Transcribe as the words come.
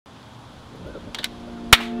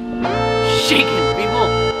shaking, people.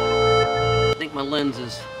 I think my lens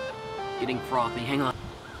is getting frothy. Hang on.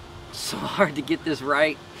 It's so hard to get this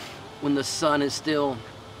right when the sun is still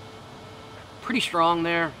pretty strong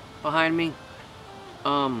there behind me.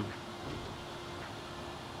 I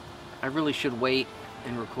really should wait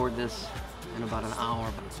and record this in about an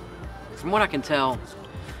hour. But from what I can tell,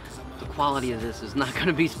 the quality of this is not going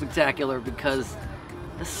to be spectacular because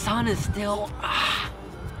the sun is still... I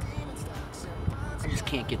just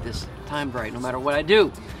can't get this timed right no matter what I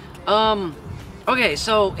do. Okay,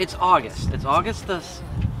 so it's August. It's August the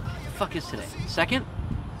fuck is today? 2nd?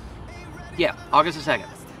 Yeah, August the 2nd.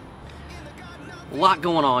 A lot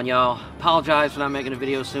going on, y'all. Apologize for not making a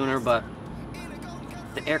video sooner, but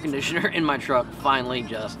the air conditioner in my truck finally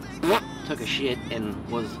just took a shit and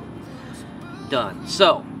was done.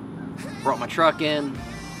 So, brought my truck in,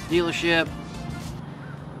 dealership.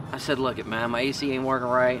 I said, look it, man, my AC ain't working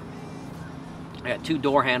right. I got 2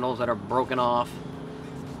 door handles that are broken off.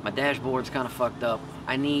 My dashboard's kind of fucked up.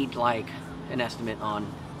 I need, like, an estimate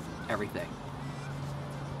on everything.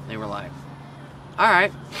 They were like,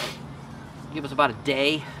 alright, give us about a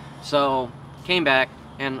day. So, came back,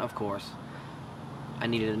 and of course, I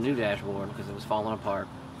needed a new dashboard because it was falling apart.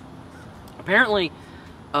 Apparently,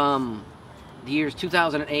 the years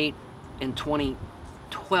 2008 and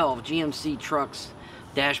 2012, GMC trucks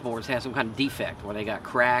dashboards had some kind of defect where they got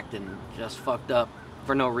cracked and just fucked up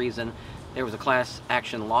for no reason. There was a class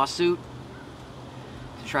action lawsuit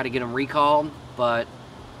to try to get them recalled, but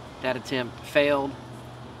that attempt failed.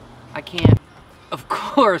 I can't. Of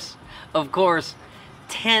course,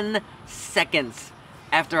 10 seconds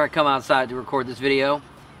after I come outside to record this video,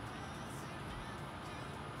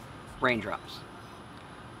 raindrops.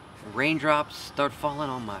 Raindrops start falling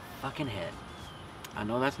on my fucking head. I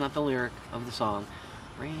know that's not the lyric of the song.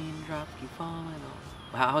 Raindrops keep falling on...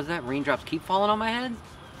 How is that? Raindrops keep falling on my head?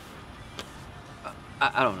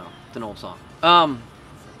 I don't know. It's an old song. Oh,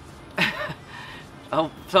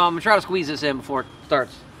 so I'm gonna try to squeeze this in before it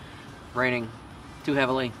starts raining too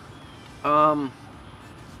heavily. Yeah,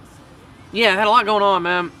 I had a lot going on,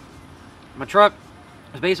 man. My truck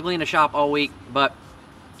was basically in the shop all week, but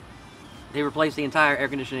they replaced the entire air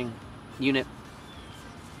conditioning unit.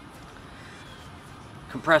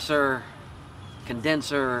 Compressor,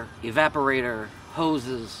 condenser, evaporator,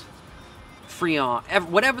 hoses, freon,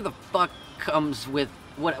 whatever the fuck comes with,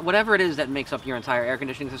 whatever it is that makes up your entire air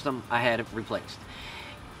conditioning system, I had it replaced.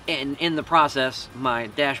 And in the process, my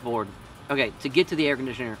dashboard, okay, to get to the air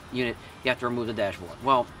conditioner unit, you have to remove the dashboard.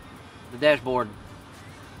 Well, the dashboard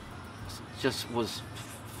just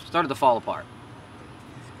started to fall apart.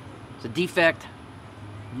 It's a defect,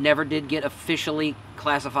 never did get officially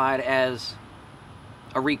classified as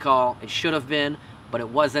a recall. It should have been, but it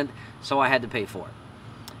wasn't, so I had to pay for it.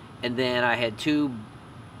 And then I had 2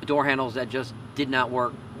 door handles that just did not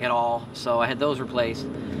work at all, so I had those replaced.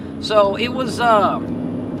 So it was a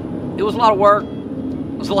lot of work,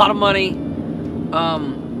 it was a lot of money,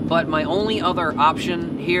 but my only other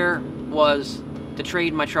option here was to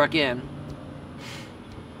trade my truck in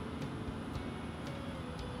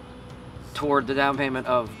toward the down payment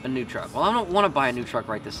of a new truck. Well, I don't want to buy a new truck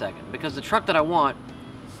right this second, because the truck that I want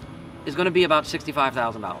is going to be about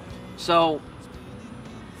 $65,000. So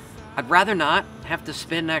I'd rather not have to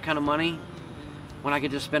spend that kind of money when I could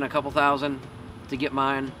just spend a couple thousand to get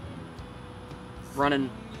mine running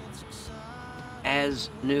as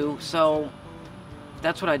new. So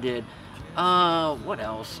that's what I did. What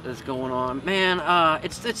else is going on? Man,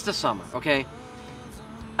 it's the summer, okay?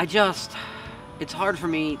 It's hard for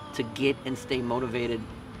me to get and stay motivated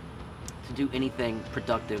to do anything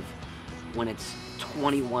productive when it's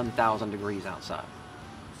 21,000 degrees outside.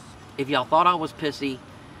 If y'all thought I was pissy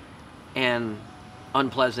and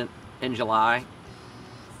unpleasant in July,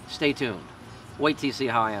 stay tuned. Wait till you see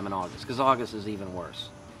how I am in August, because August is even worse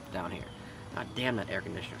down here. God damn, that air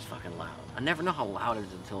conditioner is fucking loud. I never know how loud it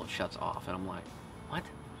is until it shuts off, and I'm like, what?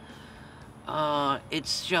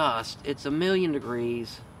 It's a million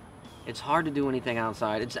degrees. It's hard to do anything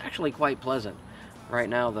outside. It's actually quite pleasant right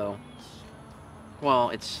now, though. Well,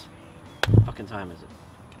 it's... fucking time is it?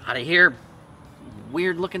 Get out of here,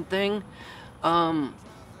 weird looking thing. I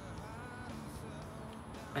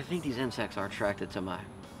think these insects are attracted to my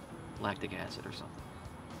lactic acid or something.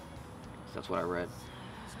 That's what I read.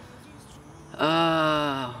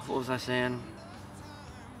 What was I saying?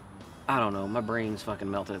 I don't know. My brain's fucking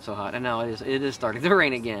melted. It's so hot. And now it is starting to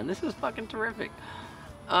rain again. This is fucking terrific.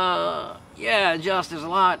 Yeah, just there's a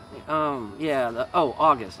lot. Yeah.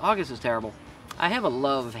 August. August is terrible. I have a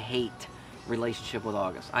love-hate relationship with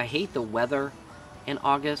August. I hate the weather in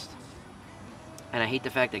August. And I hate the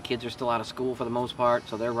fact that kids are still out of school for the most part,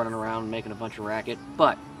 so they're running around and making a bunch of racket.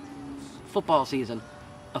 But football season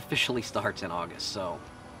officially starts in August, so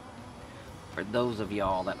for those of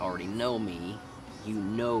y'all that already know me, you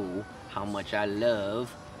know how much I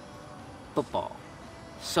love football.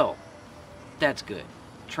 So, that's good.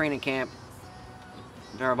 Training camp,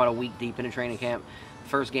 they're about a week deep into training camp.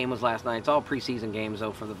 First game was last night. It's all preseason games,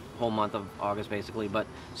 though, for the whole month of August, basically. But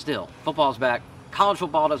still, football's back. College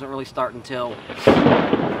football doesn't really start until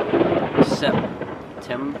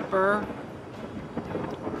September.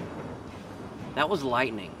 That was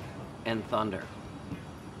lightning and thunder.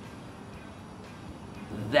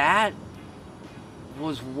 That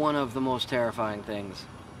was one of the most terrifying things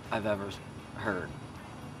I've ever heard.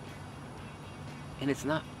 And it's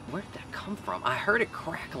not, where did that come from? I heard it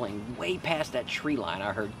crackling way past that tree line.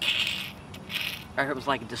 I heard it was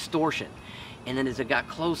like a distortion. And then as it got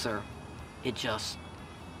closer, it just,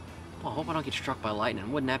 well, I hope I don't get struck by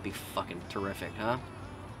lightning. Wouldn't that be fucking terrific, huh?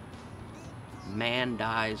 Man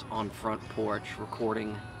dies on front porch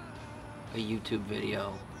recording a YouTube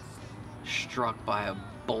video, struck by a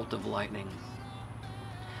bolt of lightning.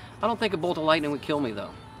 I don't think a bolt of lightning would kill me,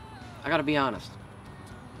 though. I gotta be honest.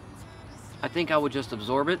 I think I would just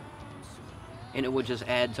absorb it, and it would just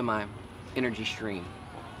add to my energy stream.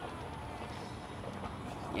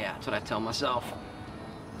 Yeah, that's what I tell myself.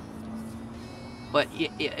 But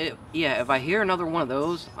yeah, if I hear another one of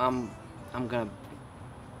those, I'm gonna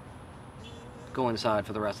go inside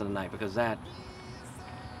for the rest of the night, because that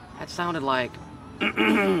sounded like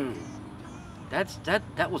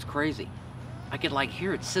that was crazy. I could like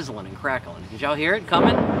hear it sizzling and crackling. Did y'all hear it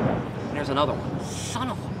coming? And there's another one. Son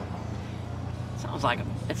of a.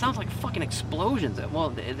 It sounds like fucking explosions. Well,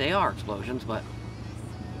 they are explosions, but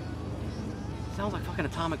it sounds like fucking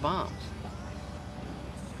atomic bombs.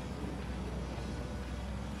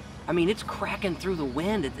 I mean, it's cracking through the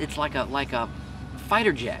wind. It's like a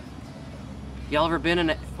fighter jet. Y'all ever been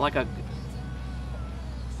in an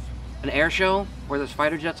air show where there's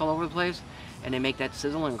fighter jets all over the place and they make that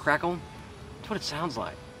sizzle and crackle? That's what it sounds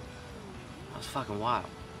like. That was fucking wild.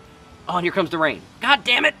 Oh, and here comes the rain. God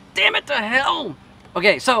damn it! Damn it to hell!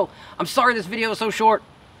 Okay, so, I'm sorry this video is so short.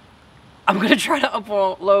 I'm gonna try to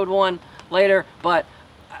upload one later, but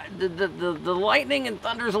the lightning and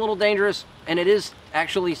thunder is a little dangerous, and it is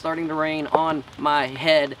actually starting to rain on my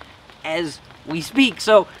head as we speak.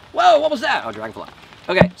 So, whoa, what was that? Oh, dragonfly.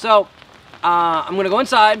 Okay, so, I'm gonna go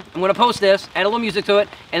inside, I'm gonna post this, add a little music to it,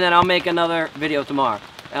 and then I'll make another video tomorrow.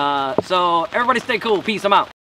 So, everybody stay cool. Peace, I'm out.